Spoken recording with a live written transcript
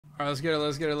All right, let's get it.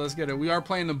 Let's get it. Let's get it. We are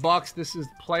playing the Bucs. This is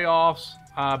playoffs.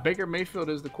 Baker Mayfield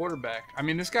is the quarterback. I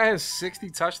mean, this guy has 60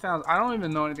 touchdowns. I don't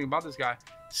even know anything about this guy.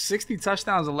 60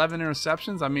 touchdowns, 11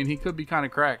 interceptions. I mean, he could be kind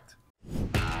of cracked.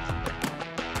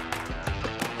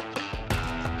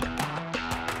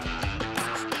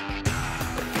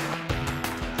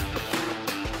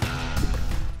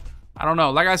 I don't know.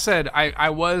 Like I said,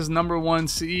 I was #1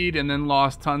 seed and then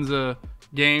lost tons of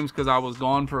games because I was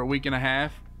gone for a week and a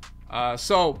half.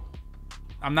 So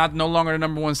I'm no longer the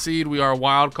 #1 seed. We are a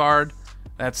wild card.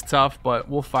 That's tough, but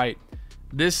we'll fight.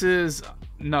 This is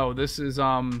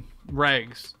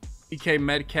Regs, DK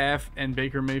Metcalf, and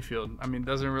Baker Mayfield. I mean,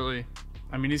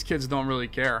 these kids don't really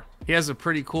care. He has a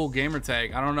pretty cool gamer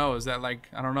tag. I don't know. Is that like,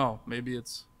 I don't know. Maybe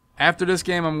it's. After this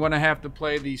game, I'm going to have to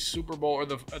play the Super Bowl or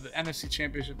the NFC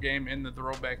Championship game in the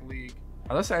Throwback League.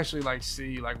 Let's actually like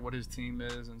see like what his team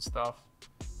is and stuff.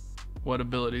 What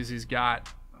abilities he's got.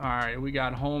 All right, we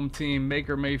got home team,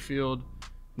 Baker Mayfield,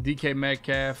 DK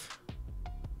Metcalf,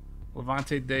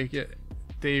 Levante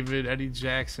David, Eddie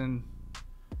Jackson.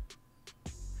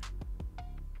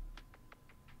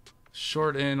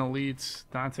 Short in elites,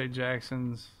 Dante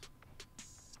Jackson's.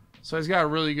 So he's got a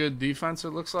really good defense, it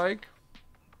looks like.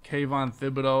 Kayvon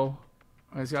Thibodeau.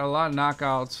 He's got a lot of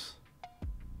knockouts.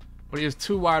 But he has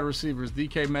 2 wide receivers,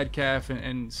 DK Metcalf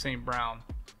and St. Brown.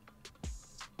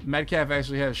 Metcalf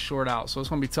actually has short out, so it's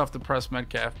going to be tough to press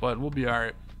Metcalf, but we'll be all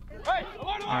right. All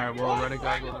right, well, Reddick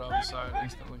got to go to the other side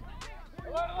instantly.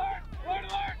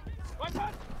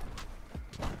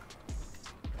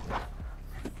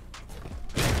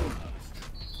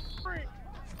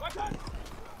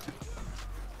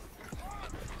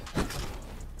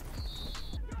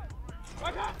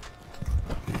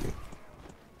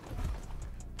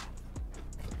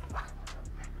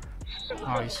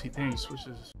 Oh, he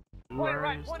switches.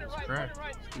 That's correct.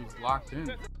 This dude's locked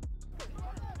in.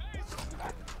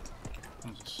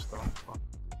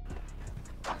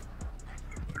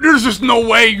 There's just no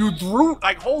way you threw.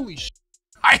 Like, holy shit.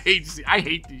 I hate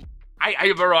these. I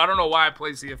don't know why I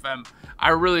play CFM. I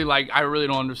really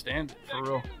don't understand it, for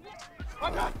real.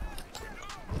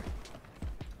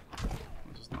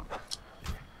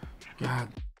 God,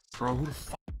 bro, who the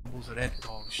fuck was at that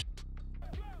dog shit?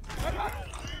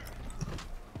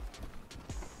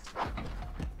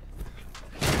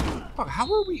 Fuck,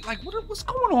 how are we, like, what's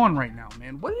going on right now,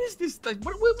 man? What is this, like,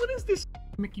 what is this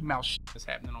Mickey Mouse shit that's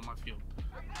happening on my field?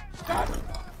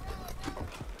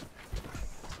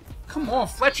 Come on,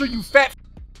 Fletcher, you fat.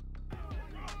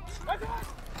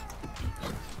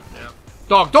 Yeah.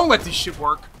 Dog, don't let this shit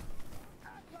work.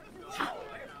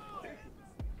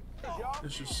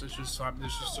 There's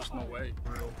just no way,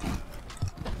 for real.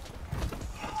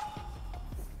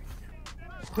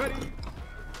 Ready.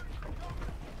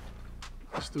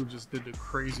 This dude just did the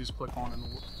craziest click on in the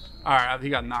world. All right, he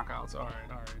got knockouts. All right.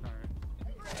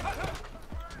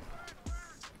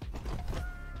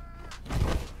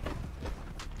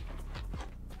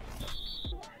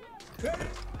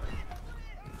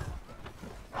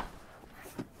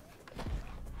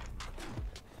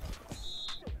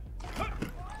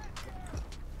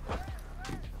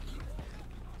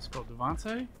 Let's go,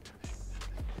 Devontae.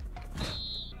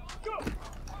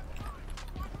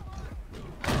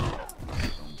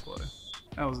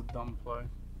 That was a dumb play.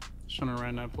 Shouldn't have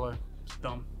ran that play. It's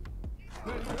dumb.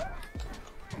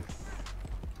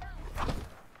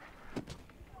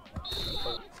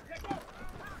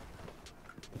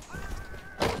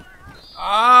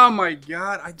 Oh my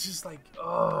god, I just like,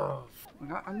 oh.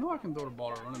 Like, I know I can throw the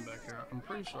ball to running back here. I'm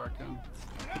pretty sure I can.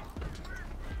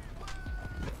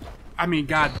 I mean,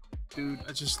 god, dude,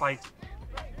 I just like,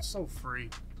 it's so free.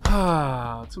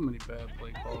 Ah, too many bad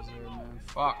play calls there, man.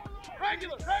 Fuck.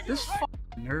 This fucking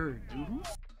nerd, dude. Who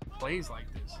plays like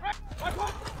this?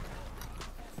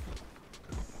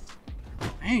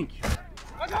 Thank you.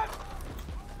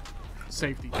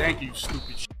 Safety. Thank you,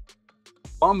 stupid shit.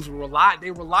 Bums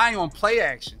rely on play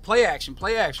action. Play action.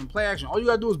 All you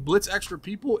gotta do is blitz extra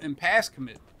people and pass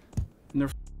commit. And they're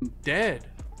dead.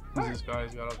 Who's this guy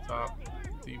he's got up top?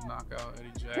 Deep knockout,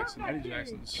 Eddie Jackson. Eddie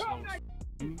Jackson is slow.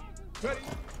 Ready.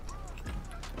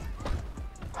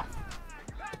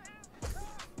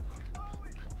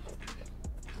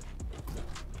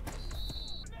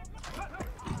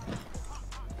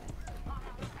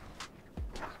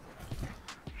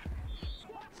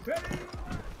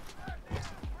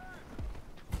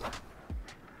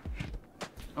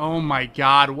 Oh my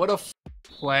god, what a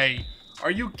play.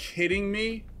 Are you kidding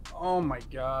me? Oh my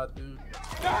god, dude.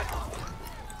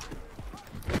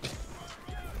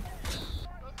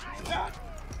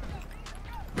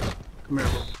 Come here,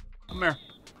 bro.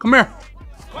 Come here.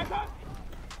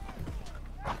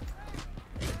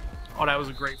 Oh, that was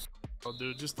a great throw,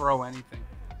 dude. Just throw anything.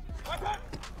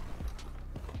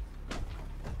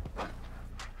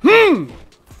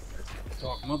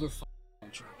 Dog, motherfucker.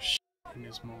 Shit in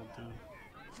this mode, dude.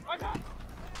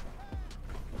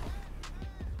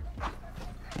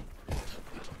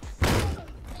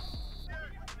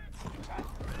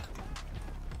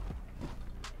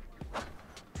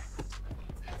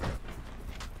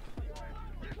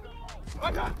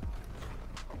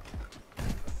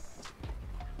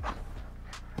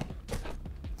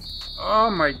 Oh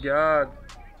my god.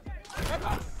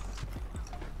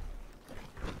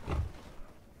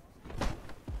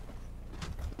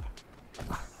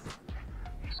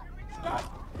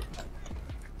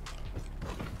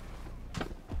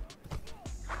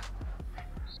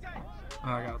 Oh,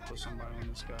 I gotta put somebody on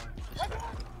this guy.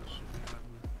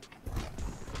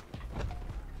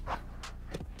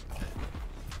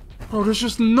 Bro, there's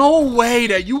just no way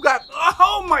that you got.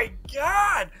 Oh my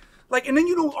god! Like, and then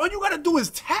you don't. All you gotta do is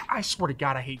tap. I swear to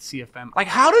God, I hate CFM. Like,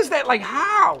 how does that? Like,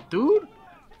 how, dude?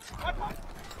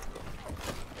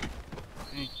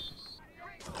 Thank you.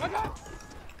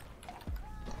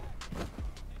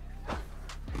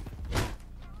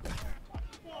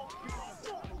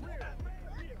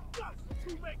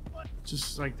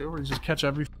 Just like they were just catch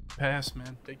every pass,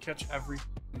 man. They catch every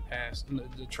pass, and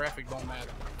the traffic don't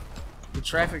matter. The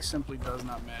traffic simply does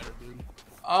not matter, dude.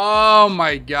 Oh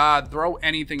my god, throw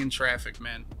anything in traffic,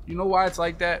 man. You know why it's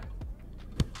like that?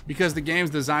 Because the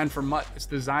game's designed for MUT. It's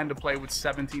designed to play with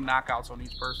 17 knockouts on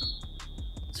each person.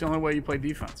 It's the only way you play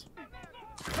defense.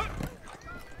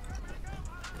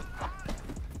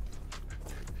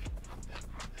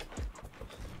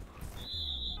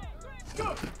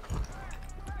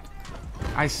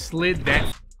 I slid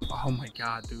that. Oh my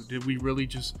god, dude. Did we really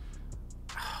just...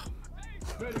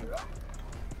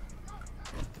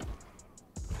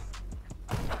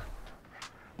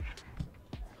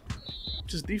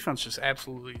 Just defense just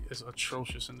absolutely is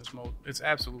atrocious in this mode. It's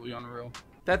absolutely unreal.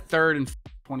 That 3rd and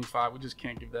 25, we just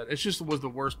can't give that. It just was the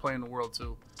worst play in the world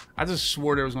too. I just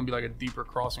swore there was gonna be like a deeper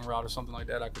crossing route or something like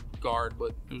that I could guard,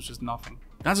 but it was just nothing.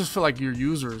 I just feel like your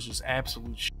user is just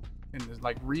absolute shit. And there's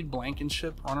like Reed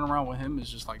Blankenship running around with him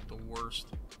is just like the worst.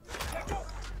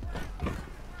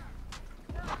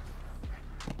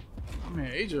 Oh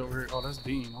man, AJ over here. Oh, that's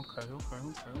Dean. Okay.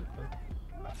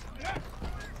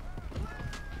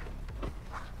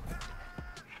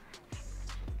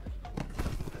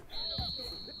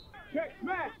 Check,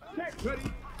 match, check,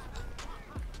 ready.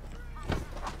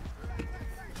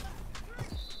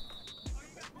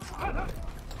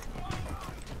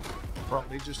 Bro,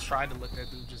 they just tried to let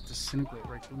that dude just disintegrate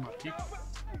right through my people.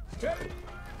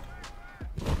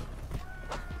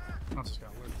 I just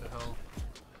got what the hell.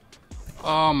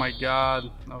 Oh my god,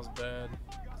 that was bad.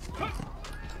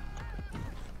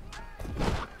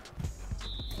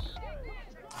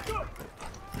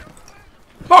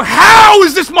 Bro, how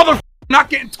is this mother not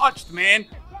getting touched, man?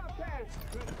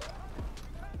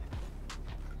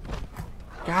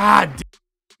 God damn,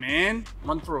 man.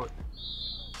 Run through it.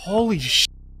 Holy shit.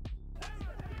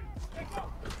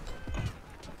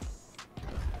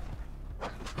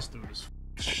 This dude is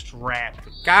strapped.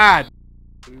 God.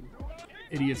 Dude.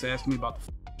 Idiots asking me about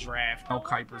the draft. No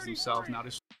Kuipers themselves. Now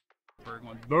this bird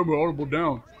going, double audible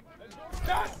down.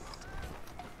 I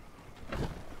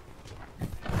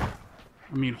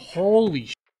mean, holy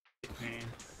shit, man.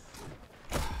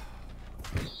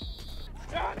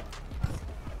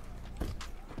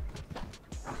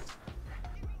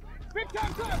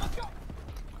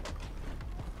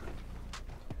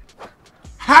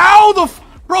 How the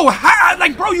bro? How,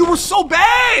 like, bro, you were so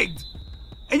bagged,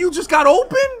 and you just got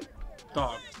open,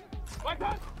 dog.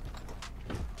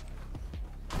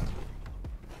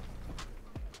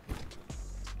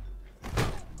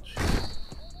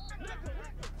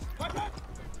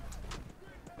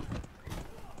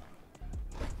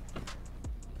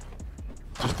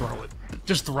 Just throw it.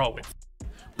 Just throw it.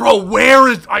 Bro, where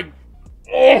is I?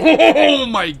 Oh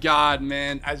my god,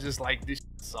 man. I just like this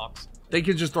shit sucks. They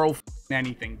could just throw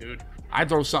anything, dude. I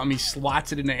throw something, he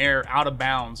slots it in the air out of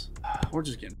bounds. We're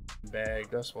just getting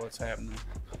bagged. That's what's happening.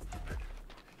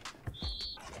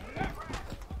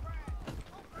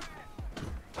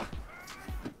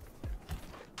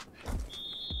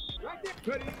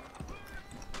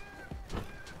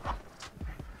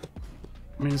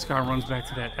 I mean, this guy runs back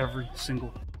to that every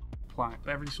single play.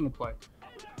 Every single play.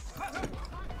 A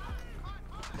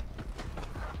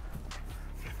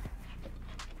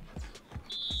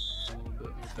little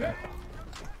bit like that.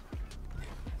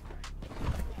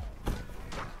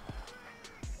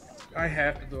 I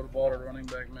have to throw the ball to the running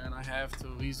back, man. I have to.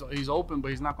 He's open, but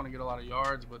he's not going to get a lot of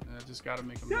yards. But I just got to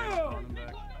make him man running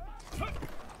back.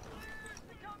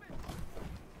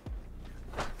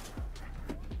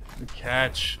 Good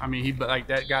catch. I mean, he like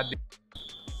that goddamn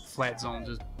flat zone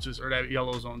or that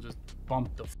yellow zone just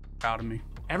bumped the out of me.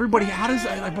 Everybody, how does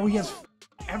like, bro? He has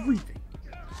everything.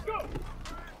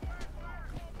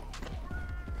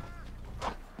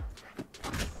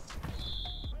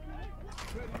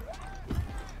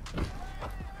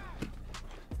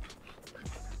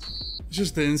 It's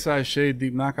just the inside shade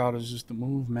deep knockout is just the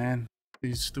move, man.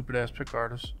 These stupid ass pick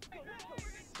artists.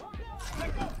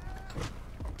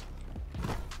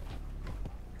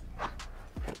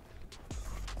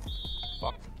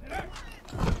 Fuck.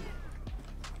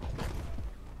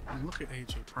 Look at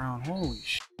AJ Brown. Holy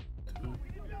shit, dude.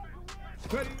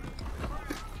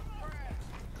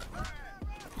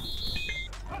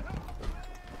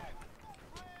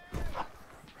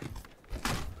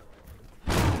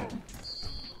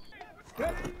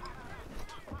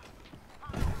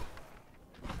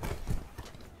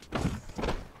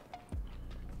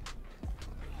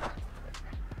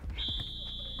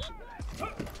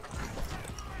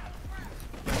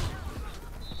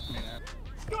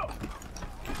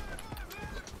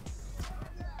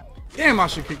 Damn, I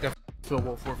should kick that field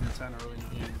goal 4th and 10 early in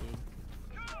the game, dude.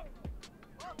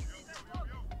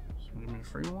 So give me a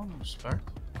free one. Respect.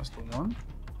 That's the one.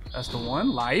 That's the one.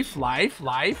 Life.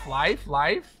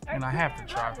 And I have to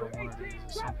try for one of these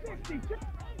at some point.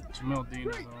 Jamel Dean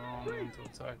is the wrong one to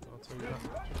attack, I'll tell you that.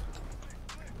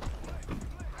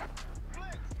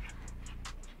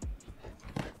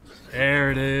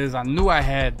 There it is. I knew I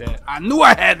had that. I knew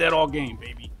I had that all game,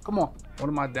 baby. Come on. What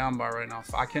am I down by right now?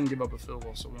 I can't give up a field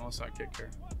goal, so we onside kick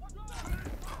here.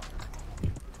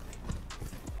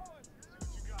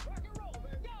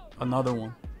 Another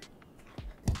one.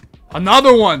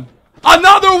 Another one.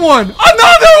 Another one.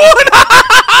 Another one.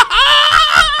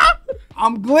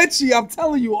 I'm glitchy. I'm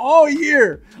telling you all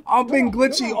year. I've been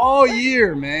glitchy all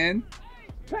year, man.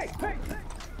 That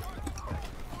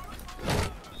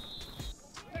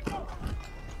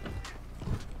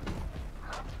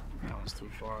was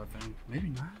too far, I think. Maybe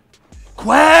not.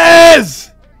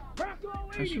 Quez!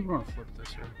 I should run flip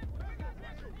this here.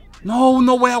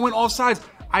 No way. I went off sides.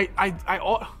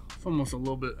 It's almost a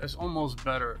little bit. It's almost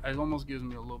better. It almost gives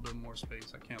me a little bit more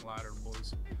space. I can't lie to the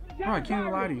boys. No, I can't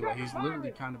even lie to you. Like, he's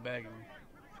literally kind of bagging me.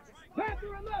 This is the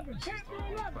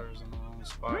players in the wrong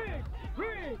spot.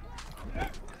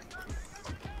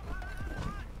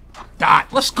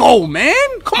 Dot. Let's go,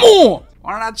 man. Come on.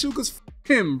 Why did I choose? Because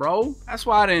him, bro. That's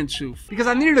why I didn't choose. Because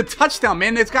I needed a touchdown,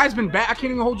 man. This guy's been I can't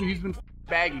even hold you. He's been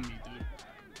bagging me, dude.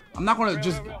 I'm not going to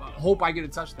just hope I get a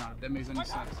touchdown, if that makes any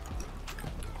sense.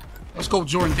 Let's go,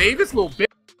 Jordan Davis, little bit.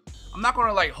 I'm not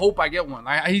gonna like hope I get one.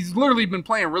 He's literally been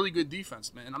playing really good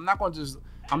defense, man. I'm not gonna just.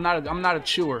 I'm not a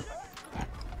chewer.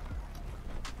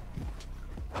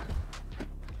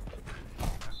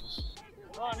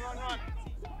 Run.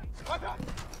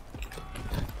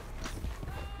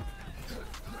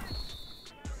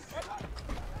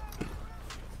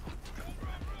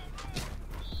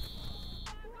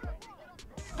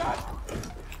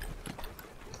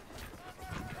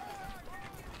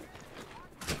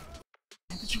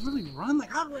 Did you really run?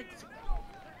 Like, how like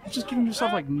you're just giving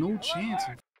yourself like no chance.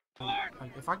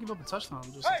 Like, if I give up a touchdown,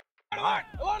 I'm just like, die.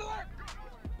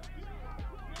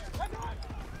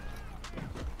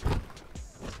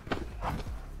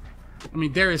 I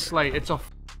mean, Darius Slay, it's a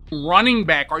running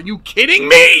back. Are you kidding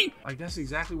me? Like, that's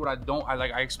exactly what I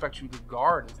expect you to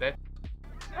guard. Is that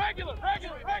regular?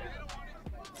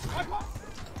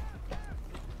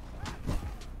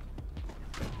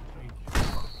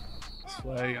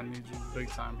 Slay, I need you big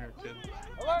time here, kid.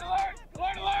 Alert!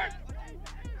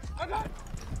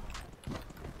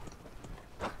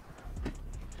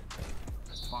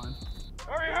 That's fine.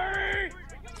 Hurry!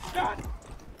 Shot!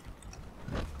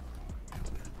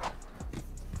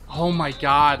 Oh my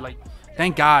God! Like,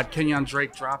 thank God Kenyon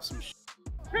Drake dropped some shit.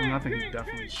 I mean, I think he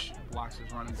definitely blocks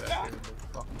his running back here, but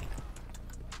fuck him.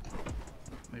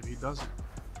 Maybe he doesn't.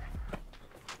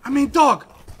 I mean, dog,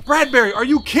 Bradbury, are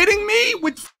you kidding me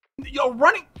with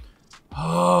running?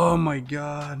 Oh my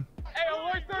God. Hey,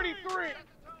 alert 33.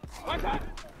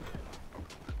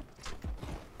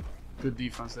 Good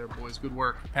defense there, boys. Good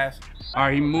work. Pass. All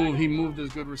right, he moved his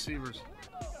good receivers.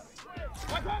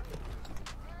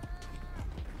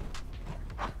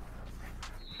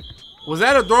 Was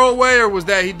that a throwaway or was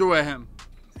that he threw at him?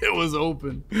 It was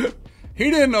open.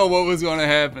 He didn't know what was going to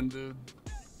happen, dude.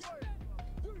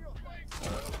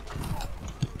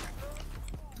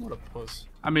 What a puss.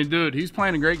 I mean, dude, he's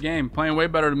playing a great game. Playing way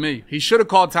better than me. He should have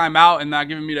called timeout and not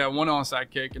given me that one onside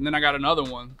kick. And then I got another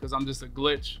one because I'm just a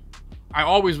glitch. I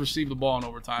always receive the ball in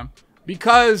overtime.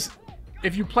 Because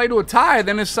if you play to a tie,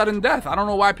 then it's sudden death. I don't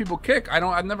know why people kick.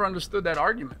 I've never understood that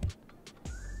argument.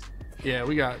 Yeah,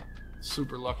 we got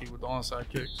super lucky with the onside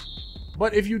kicks.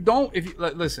 But if you don't,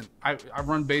 listen, I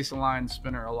run base and line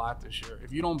spinner a lot this year.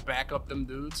 If you don't back up them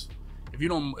dudes, if you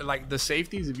don't, like the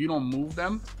safeties, if you don't move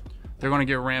them, they're going to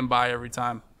get ran by every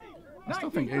time. I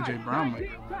still think A.J. Brown might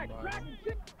get ran by.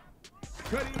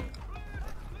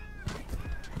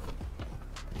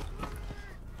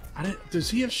 Does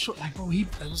he have short, like, bro,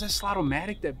 was that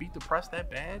Slot-O-Matic that beat the press that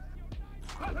bad?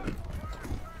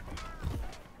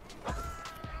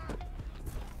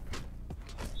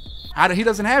 He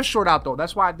doesn't have short out though.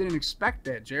 That's why I didn't expect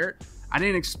that, Jared. I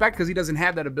didn't expect because he doesn't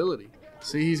have that ability.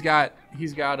 See, he's got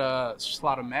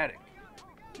Slot-O-Matic.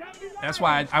 That's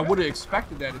why I would have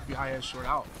expected that if I had short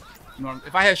out. You know,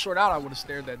 if I had short out, I would have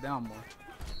stared that down more.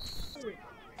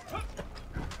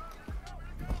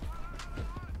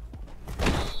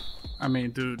 I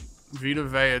mean, dude, Vita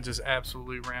Vea just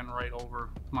absolutely ran right over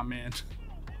my man.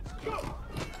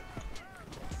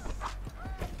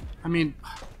 I mean,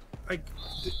 like,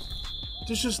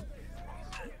 there's just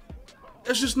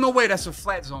no way that's a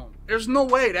flat zone. There's no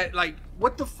way that, like,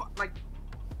 what the fuck, like,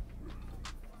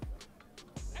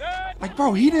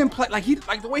 bro, he didn't play, like,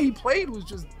 the way he played was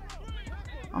just,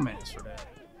 I'm ass for that.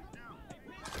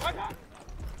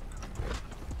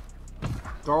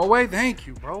 Throwaway, thank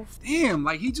you, bro. Damn,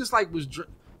 like, he just, like, was,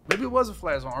 maybe it was a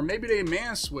flat zone, or maybe they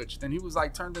man switched, and he was,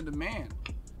 like, turned into man.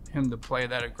 Him to play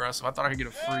that aggressive. I thought I could get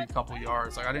a free couple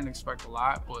yards. Like, I didn't expect a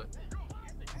lot, but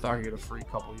I thought I could get a free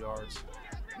couple yards.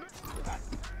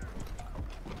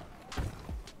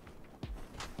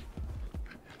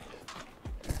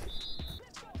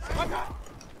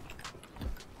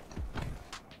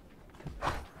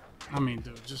 I mean,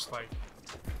 dude, just like,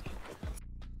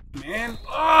 man,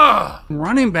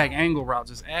 running back angle route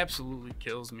just absolutely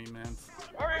kills me, man.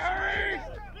 Hurry, hurry!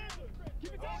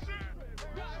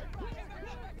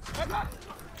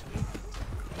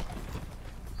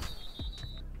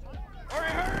 Hurry,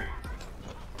 hurry!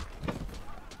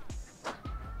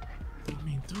 I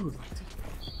mean, dude, like,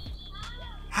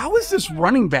 how is this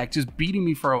running back just beating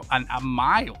me for a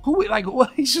mile? Who, like,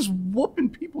 what? He's just whooping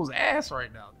people's ass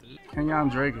right now, dude. Kenyon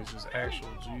Drake is just actual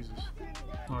Jesus.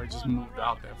 Oh, he just moved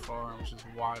out that far and was just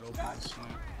wide open to slam.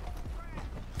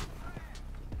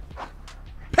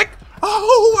 Pick!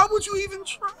 Oh, why would you even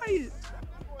try it?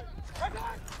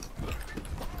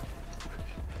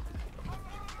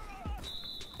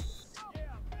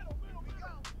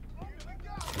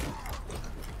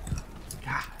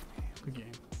 God, good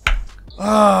game.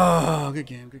 Oh, good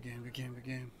game, good game, good game, good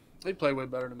game. They played way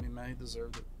better than me, man. He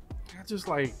deserved it. I just,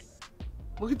 like,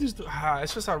 look at this.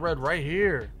 It's just I read right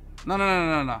here. No.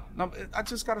 I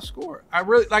just got to score. I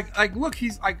really, like, look,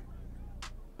 he's like,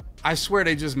 I swear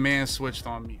they just man switched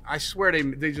on me. I swear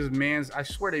I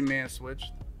swear they man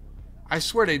switched. I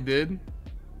swear they did.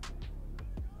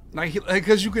 Like,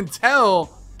 because you can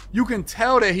tell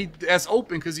that that's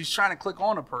open because he's trying to click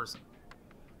on a person.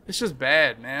 It's just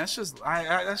bad, man. It's just,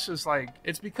 that's just like,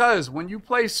 it's because when you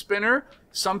play spinner,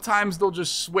 sometimes they'll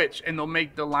just switch and they'll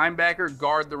make the linebacker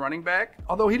guard the running back.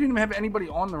 Although he didn't even have anybody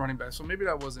on the running back, so maybe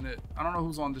that wasn't it. I don't know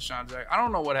who's on Deshaun Jackson. I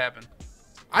don't know what happened.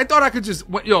 I thought I could just,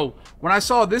 when I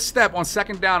saw this step on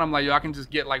second down, I'm like, yo, I can just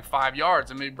get like 5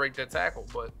 yards and maybe break that tackle.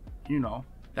 But, you know,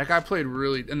 that guy played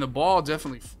really, and the ball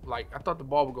definitely, like, I thought the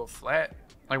ball would go flat.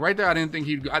 Like, right there, I didn't think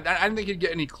he'd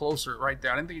get any closer right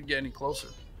there. I didn't think he'd get any closer.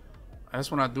 That's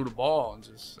when I threw the ball and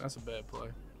just, that's a bad play.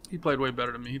 He played way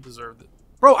better than me. He deserved it.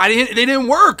 Bro, they didn't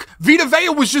work. Vita Vea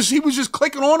was just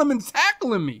clicking on him and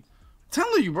tackling me. I'm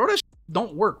telling you, bro, that shit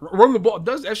don't work. Run the ball,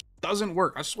 that shit doesn't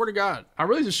work. I swear to God. I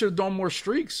really just should have done more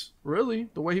streaks, really,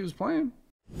 the way he was playing.